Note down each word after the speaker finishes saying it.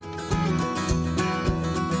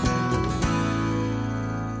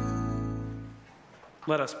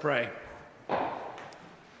Let us pray.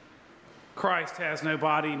 Christ has no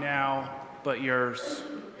body now but yours,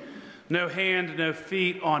 no hand, no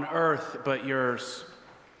feet on earth but yours.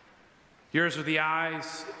 Yours are the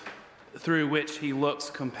eyes through which he looks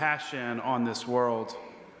compassion on this world.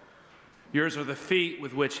 Yours are the feet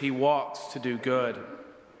with which he walks to do good.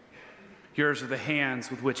 Yours are the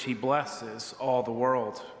hands with which he blesses all the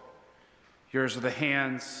world. Yours are the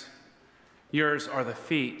hands, yours are the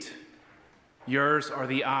feet, yours are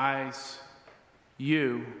the eyes,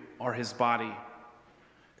 you are his body.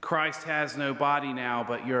 Christ has no body now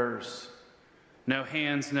but yours, no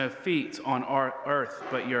hands, no feet on earth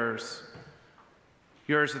but yours.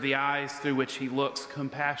 Yours are the eyes through which he looks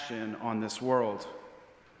compassion on this world.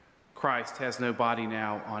 Christ has no body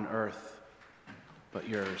now on earth but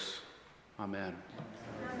yours. Amen.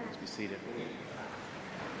 Let's be seated.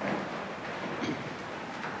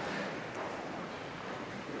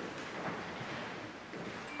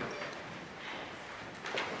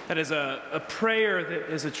 That is a prayer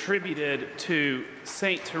that is attributed to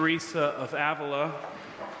Saint Teresa of Avila,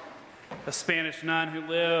 a Spanish nun who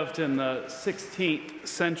lived in the 16th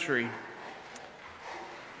century.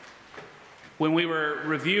 When we were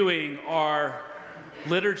reviewing our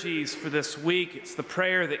liturgies for this week, it's the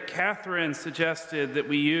prayer that Catherine suggested that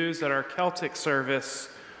we use at our Celtic service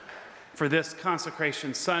for this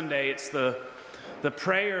Consecration Sunday. It's the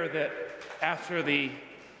prayer that after the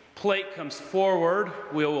plate comes forward,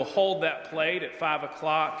 we will hold that plate at 5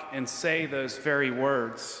 o'clock and say those very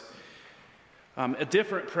words. A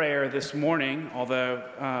different prayer this morning, although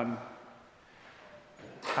I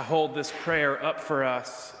hold this prayer up for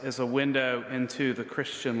us as a window into the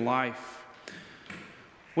Christian life.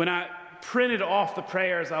 When I printed off the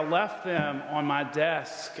prayers, I left them on my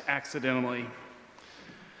desk accidentally.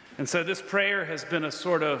 And so this prayer has been a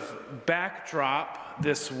sort of backdrop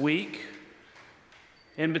this week.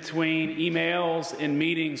 In between emails and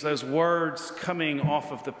meetings, those words coming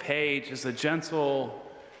off of the page is a gentle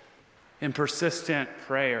and persistent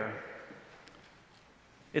prayer.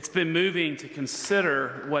 It's been moving to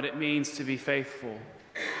consider what it means to be faithful,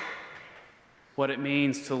 what it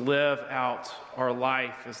means to live out our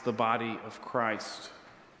life as the body of Christ.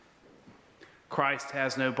 Christ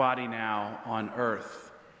has no body now on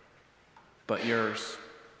earth but yours.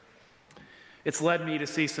 It's led me to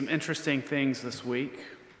see some interesting things this week.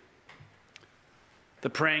 The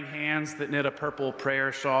praying hands that knit a purple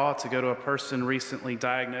prayer shawl to go to a person recently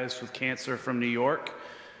diagnosed with cancer from New York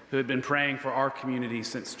who had been praying for our community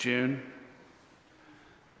since June.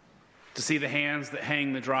 To see the hands that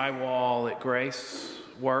hang the drywall at Grace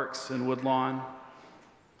Works in Woodlawn,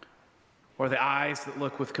 or the eyes that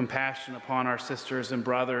look with compassion upon our sisters and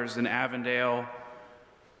brothers in Avondale,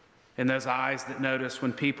 and those eyes that notice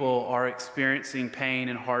when people are experiencing pain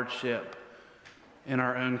and hardship in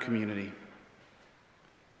our own community.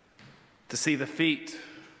 To see the feet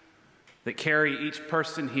that carry each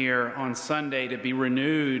person here on Sunday to be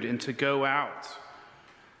renewed and to go out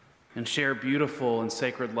and share beautiful and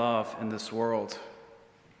sacred love in this world.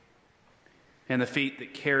 And the feet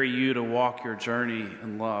that carry you to walk your journey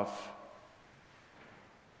in love.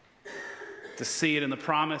 To see it in the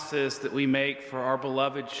promises that we make for our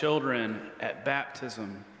beloved children at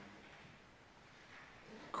baptism.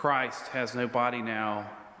 Christ has no body now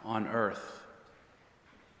on earth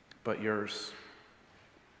but yours.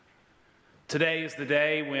 Today is the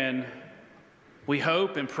day when we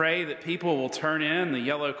hope and pray that people will turn in the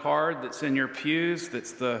yellow card that's in your pews,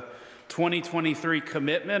 that's the 2023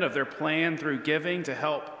 commitment of their plan through giving to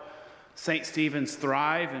help St. Stephen's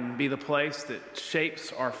thrive and be the place that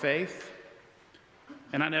shapes our faith.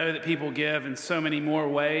 And I know that people give in so many more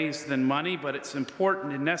ways than money, but it's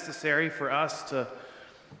important and necessary for us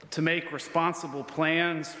to make responsible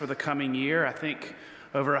plans for the coming year. I think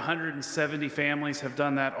over 170 families have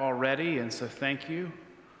done that already, and so thank you.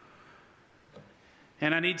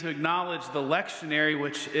 And I need to acknowledge the lectionary,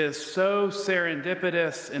 which is so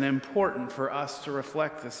serendipitous and important for us to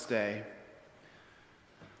reflect this day.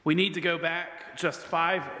 We need to go back just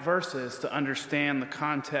 5 verses to understand the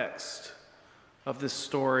context of this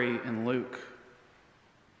story in Luke.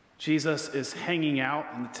 Jesus is hanging out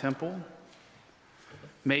in the temple.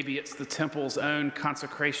 Maybe it's the temple's own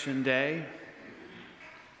consecration day.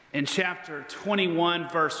 In chapter 21,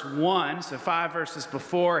 verse 1, so 5 verses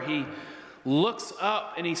before, he looks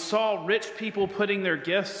up and he saw rich people putting their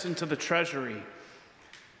gifts into the treasury.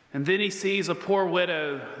 And then he sees a poor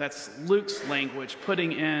widow, that's Luke's language,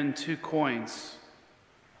 putting in 2 coins.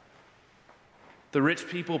 The rich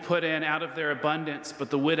people put in out of their abundance, but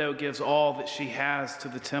the widow gives all that she has to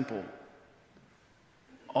the temple.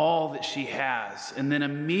 All that she has. And then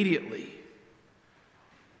immediately,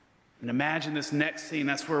 And imagine this next scene,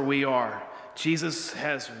 that's where we are. Jesus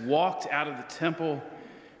has walked out of the temple.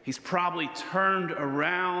 He's probably turned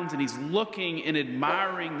around and he's looking and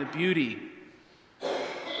admiring the beauty.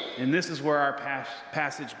 And this is where our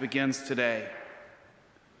passage begins today.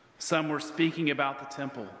 Some were speaking about the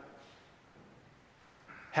temple,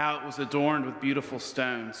 how it was adorned with beautiful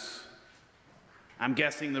stones. I'm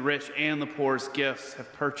guessing the rich and the poor's gifts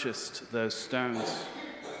have purchased those stones.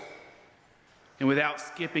 And without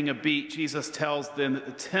skipping a beat, Jesus tells them that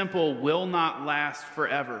the temple will not last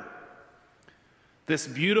forever. This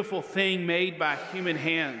beautiful thing made by human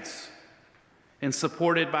hands and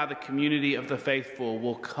supported by the community of the faithful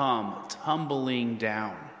will come tumbling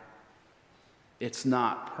down. It's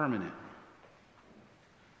not permanent.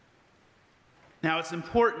 Now, it's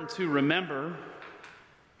important to remember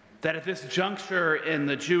that at this juncture in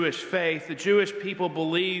the Jewish faith, the Jewish people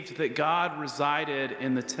believed that God resided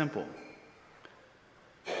in the temple.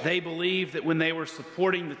 They believed that when they were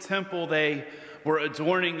supporting the temple, they were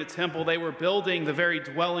adorning the temple, they were building the very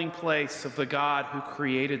dwelling place of the God who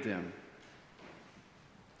created them.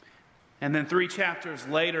 And then 3 chapters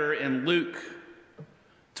later in Luke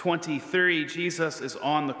 23, Jesus is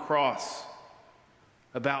on the cross,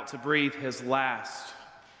 about to breathe his last.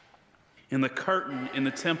 And the curtain in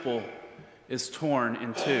the temple is torn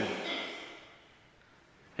in two.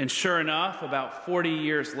 And sure enough, about 40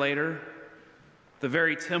 years later, the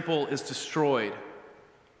very temple is destroyed,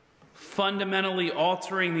 fundamentally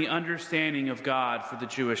altering the understanding of God for the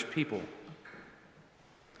Jewish people.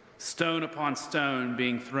 Stone upon stone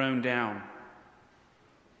being thrown down.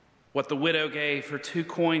 What the widow gave her 2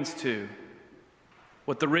 coins to,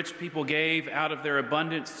 what the rich people gave out of their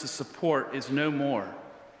abundance to support is no more,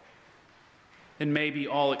 and may be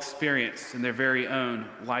all experienced in their very own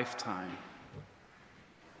lifetime.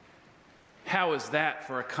 How is that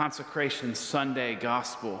for a Consecration Sunday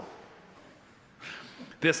gospel?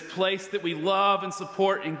 This place that we love and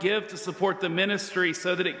support and give to support the ministry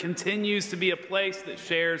so that it continues to be a place that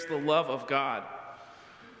shares the love of God.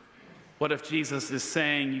 What if Jesus is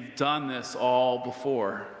saying, you've done this all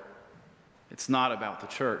before? It's not about the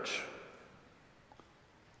church.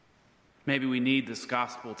 Maybe we need this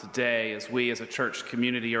gospel today as we as a church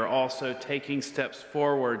community are also taking steps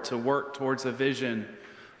forward to work towards a vision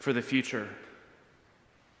for the future.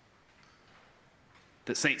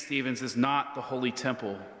 That St. Stephen's is not the holy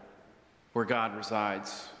temple where God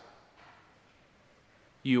resides.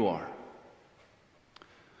 You are.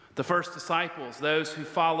 The first disciples, those who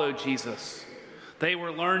followed Jesus, they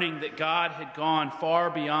were learning that God had gone far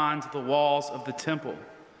beyond the walls of the temple.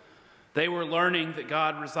 They were learning that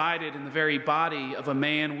God resided in the very body of a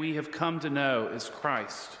man we have come to know as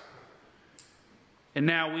Christ. And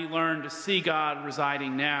now we learn to see God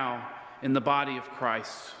residing now in the body of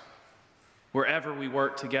Christ, wherever we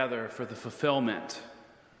work together for the fulfillment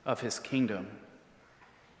of his kingdom.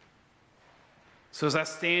 So as I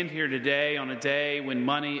stand here today on a day when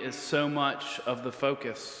money is so much of the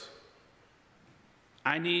focus,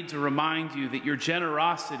 I need to remind you that your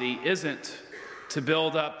generosity isn't to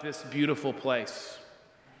build up this beautiful place.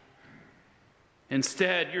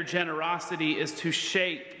 Instead, your generosity is to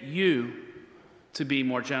shape you to be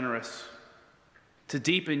more generous, to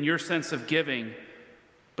deepen your sense of giving,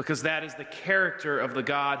 because that is the character of the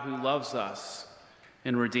God who loves us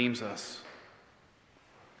and redeems us.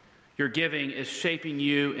 Your giving is shaping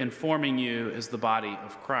you and forming you as the body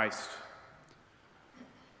of Christ.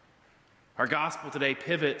 Our gospel today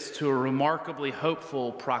pivots to a remarkably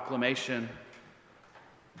hopeful proclamation.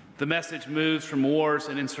 The message moves from wars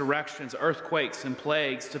and insurrections, earthquakes and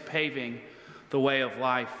plagues, to paving the way of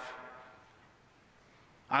life.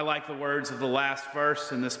 I like the words of the last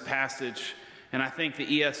verse in this passage, and I think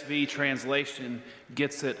the ESV translation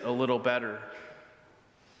gets it a little better.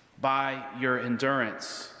 By your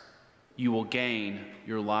endurance, you will gain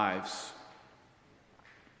your lives.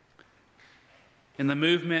 In the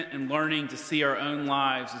movement and learning to see our own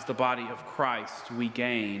lives as the body of Christ, we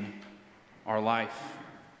gain our life.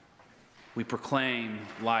 We proclaim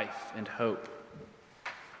life and hope.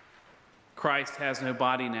 Christ has no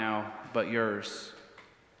body now but yours.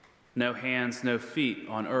 No hands, no feet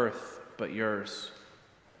on earth but yours.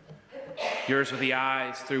 Yours are the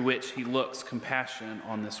eyes through which he looks compassion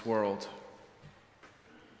on this world.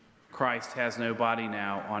 Christ has no body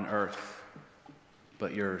now on earth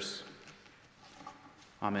but yours.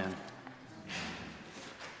 Amen.